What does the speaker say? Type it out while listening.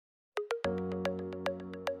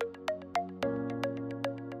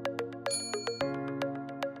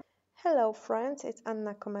Hello friends, it's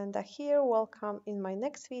Anna Komenda here. Welcome in my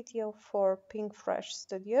next video for Pinkfresh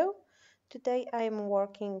Studio. Today I am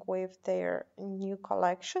working with their new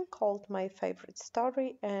collection called My Favorite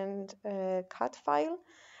Story and a cut file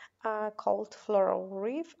called Floral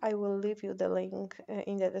Reef. I will leave you the link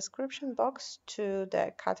in the description box to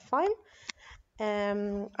the cut file.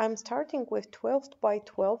 I'm starting with 12 by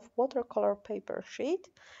 12 watercolor paper sheet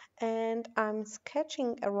and I'm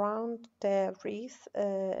sketching around the wreath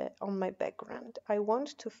on my background. I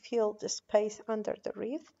want to fill the space under the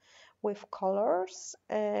wreath with colors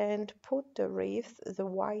and put the wreath, the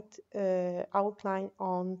white outline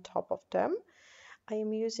on top of them. I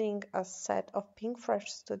am using a set of Pinkfresh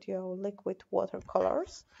Studio Liquid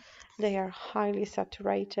Watercolors. They are highly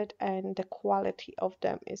saturated and the quality of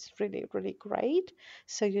them is really great,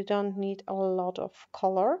 so you don't need a lot of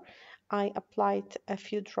color. I applied a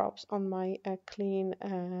few drops on my clean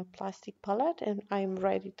plastic palette and I'm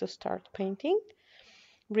ready to start painting.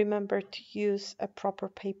 Remember to use a proper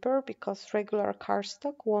paper because regular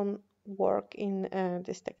cardstock won't work in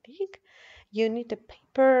this technique. You need a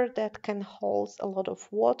paper that can hold a lot of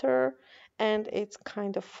water and it's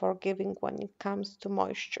kind of forgiving when it comes to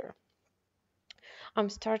moisture. I'm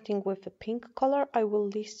starting with a pink color. I will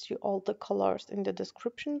list you all the colors in the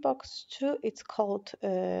description box too. It's called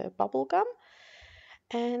bubblegum.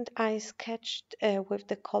 And I sketched with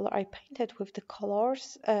the color, I painted with the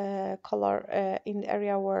colors, in the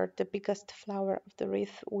area where the biggest flower of the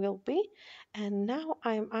wreath will be. And now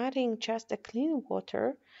I'm adding just a clean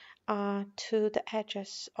water to the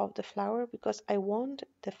edges of the flower because I want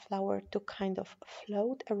the flower to kind of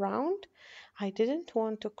float around. I didn't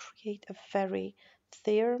want to create a very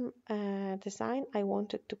thin design. I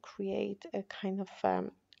wanted to create a kind of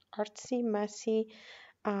artsy, messy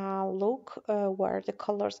look where the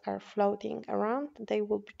colors are floating around. They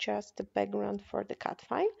will be just the background for the cut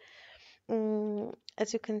file.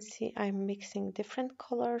 As you can see, I'm mixing different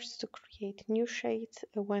colors to create new shades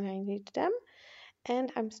when I need them.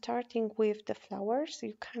 And I'm starting with the flowers.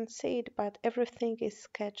 You can't see it, but everything is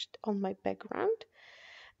sketched on my background.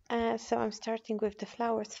 So I'm starting with the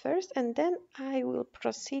flowers first, and then I will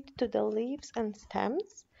proceed to the leaves and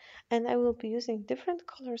stems, and I will be using different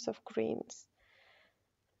colors of greens.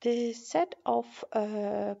 The set of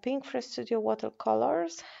Pinkfresh Studio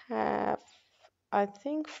watercolors have, I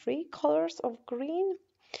think, 3 colors of green,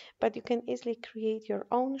 but you can easily create your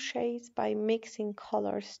own shades by mixing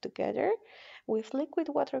colors together. With liquid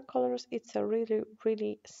watercolors, it's a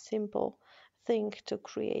really simple thing to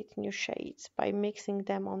create new shades by mixing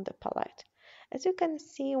them on the palette. As you can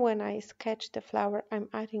see, when I sketch the flower, I'm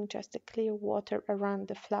adding just a clear water around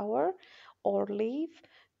the flower or leaf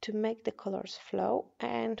to make the colors flow.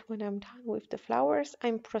 And when I'm done with the flowers,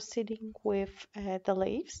 I'm proceeding with the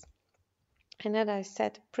leaves. And as I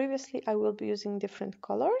said previously, I will be using different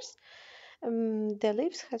colors. The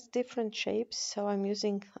leaves has different shapes, so I'm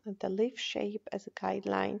using the leaf shape as a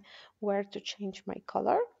guideline where to change my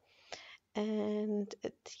color. And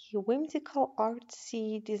the whimsical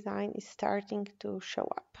artsy design is starting to show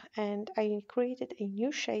up. And I created a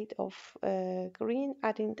new shade of green,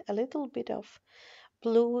 adding a little bit of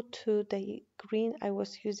blue to the green I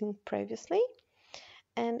was using previously.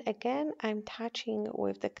 And again, I'm touching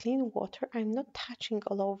with the clean water. I'm not touching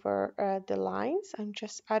all over the lines. I'm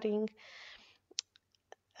just touching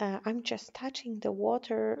the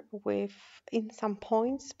water with in some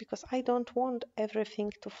points because I don't want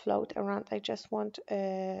everything to float around. I just want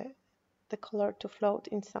the color to float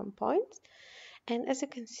in some points. And as you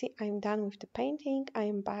can see, I'm done with the painting. I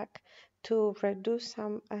am back to reduce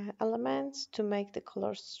some elements to make the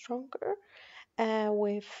colors stronger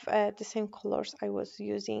with the same colors I was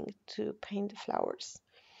using to paint the flowers.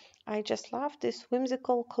 I just love this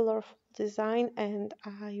whimsical, colorful design and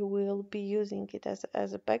I will be using it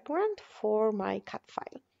as a background for my cut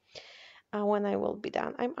file. When I will be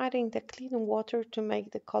done, I'm adding the clean water to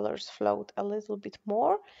make the colors float a little bit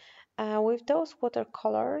more. With those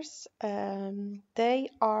watercolors, they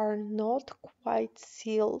are not quite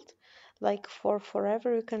sealed like for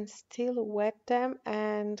forever. You can still wet them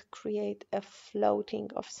and create a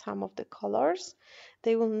floating of some of the colors.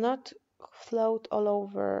 They will not float all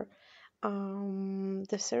over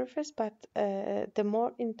the surface, but the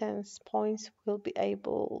more intense points will be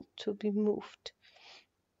able to be moved.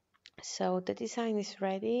 So the design is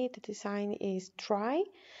ready, the design is dry,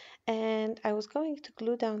 and I was going to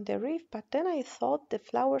glue down the wreath, but then I thought the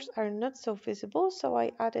flowers are not so visible, so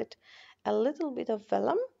I added a little bit of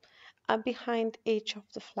vellum behind each of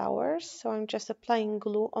the flowers. So I'm just applying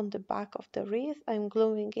glue on the back of the wreath. I'm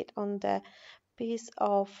gluing it on the piece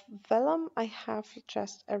of vellum. I have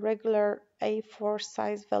just a regular A4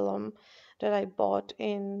 size vellum that I bought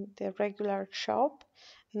in the regular shop,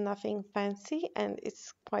 nothing fancy, and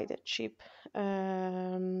it's quite a cheap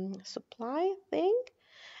supply thing.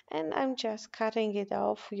 And I'm just cutting it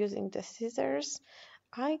off using the scissors.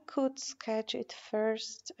 I could sketch it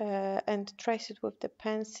first and trace it with the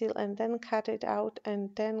pencil and then cut it out and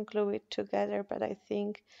then glue it together, but I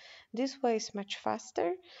think this way is much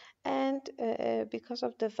faster, and because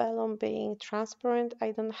of the vellum being transparent,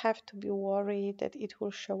 I don't have to be worried that it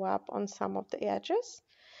will show up on some of the edges.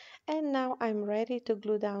 And now I'm ready to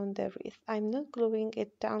glue down the wreath. I'm not gluing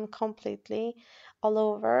it down completely all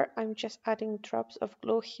over. I'm just adding drops of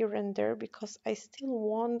glue here and there because I still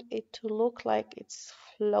want it to look like it's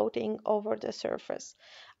floating over the surface.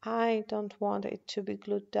 I don't want it to be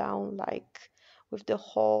glued down like with the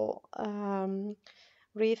whole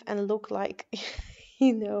wreath and look like,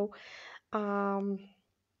 you know, um,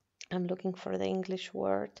 I'm looking for the English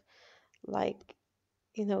word, like,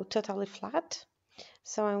 totally flat.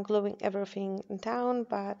 So I'm gluing everything down,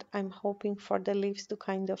 but I'm hoping for the leaves to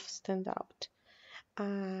kind of stand out.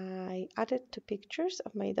 I added two pictures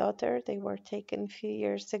of my daughter. They were taken a few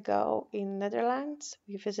years ago in Netherlands.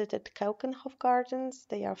 We visited Keukenhof Gardens.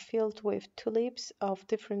 They are filled with tulips of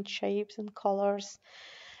different shapes and colors.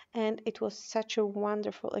 And it was such a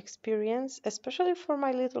wonderful experience, especially for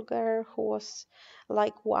my little girl who was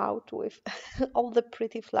like wowed with all the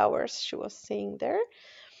pretty flowers she was seeing there.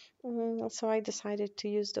 So I decided to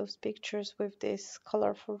use those pictures with this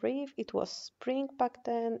colorful wreath. It was spring back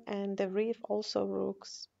then, and the wreath also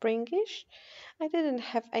looks springish. I didn't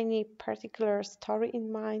have any particular story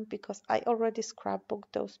in mind because I already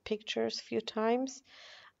scrapbooked those pictures a few times.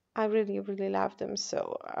 I really, really love them,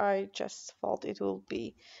 so I just thought it would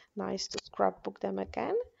be nice to scrapbook them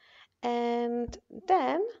again. And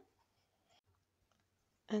then,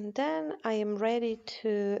 and then I am ready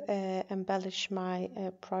to embellish my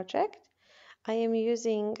project. I am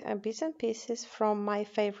using bits and pieces from my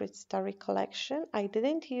favorite story collection. I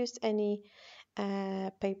didn't use any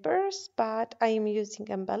papers, but I am using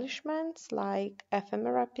embellishments like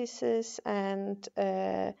ephemera pieces and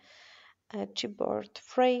chipboard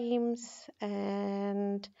frames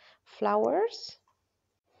and flowers.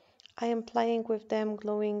 I am playing with them,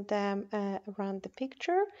 gluing them around the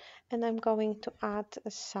picture, and I'm going to add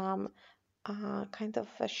some kind of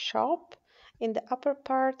a shop in the upper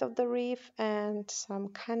part of the reef and some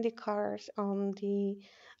candy cars on the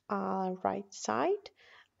right side.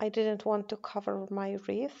 I didn't want to cover my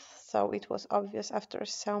reef, so it was obvious after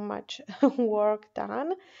so much work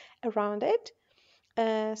done around it.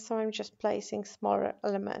 So I'm just placing smaller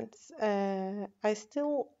elements. I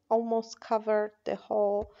still almost covered the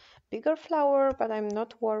whole bigger flower, but I'm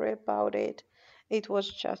not worried about it. It was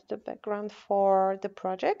just the background for the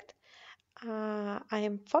project. I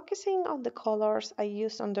am focusing on the colors I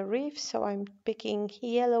used on the reef, so I'm picking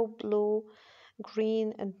yellow, blue,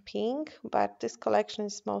 green, and pink, but this collection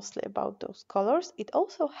is mostly about those colors. It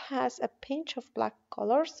also has a pinch of black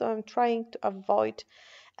color, so I'm trying to avoid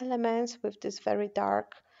elements with this very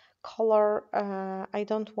dark color. I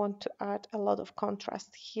don't want to add a lot of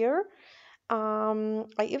contrast here.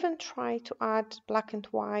 I even tried to add black and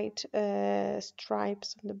white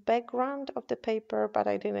stripes on the background of the paper, but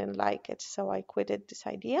I didn't like it, so I quitted this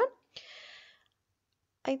idea.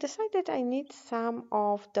 I decided I need some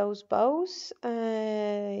of those bows.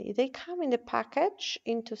 They come in the package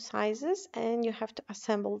into sizes and you have to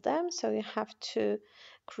assemble them. So you have to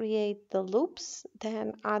create the loops,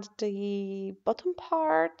 then add the bottom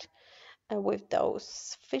part with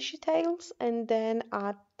those fishy tails, and then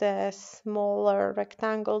add the smaller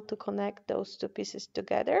rectangle to connect those two pieces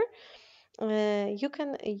together. You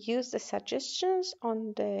can use the suggestions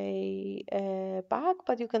on the back,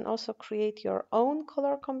 but you can also create your own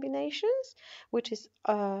color combinations, which is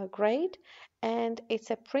great. And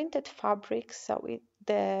it's a printed fabric, so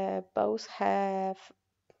the bows have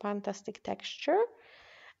fantastic texture.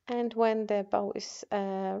 And when the bow is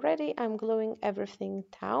ready, I'm gluing everything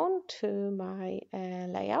down to my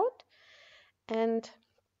layout. And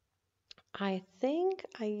I think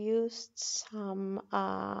I used some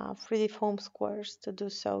 3D foam squares to do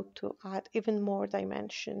so, to add even more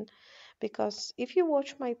dimension, because if you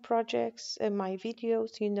watch my projects and my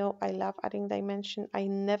videos, you know I love adding dimension. I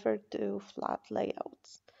never do flat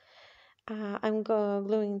layouts. I'm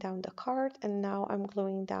gluing down the card, and now I'm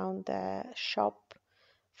gluing down the shop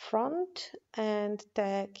front and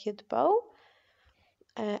the cute bow.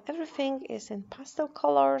 Everything is in pastel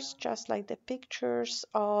colors, just like the pictures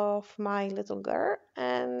of my little girl,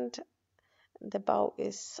 and the bow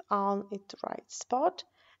is on its right spot.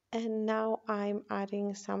 And now I'm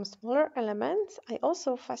adding some smaller elements. I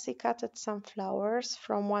also fussy cutted some flowers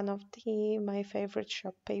from one of my favorite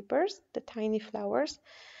shop papers, the tiny flowers,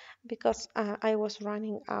 because I was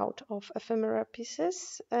running out of ephemera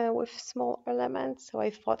pieces with small elements, so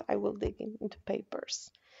I thought I will dig into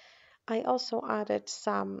papers. I also added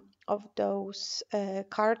some of those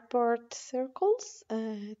cardboard circles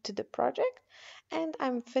to the project, and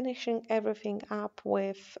I'm finishing everything up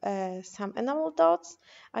with some enamel dots.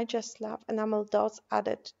 I just love enamel dots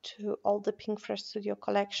added to all the Pinkfresh Studio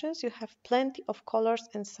collections. You have plenty of colors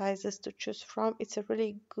and sizes to choose from. It's a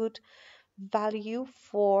really good value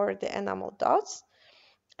for the enamel dots.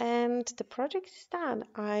 And the project is done.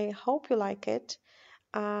 I hope you like it.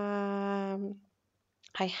 Um,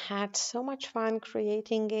 I had so much fun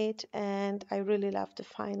creating it and I really love the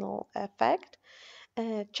final effect.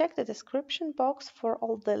 Check the description box for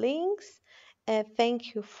all the links.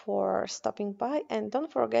 Thank you for stopping by and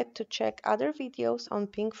don't forget to check other videos on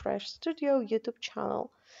Pinkfresh Studio YouTube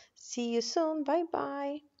channel. See you soon. Bye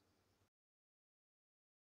bye.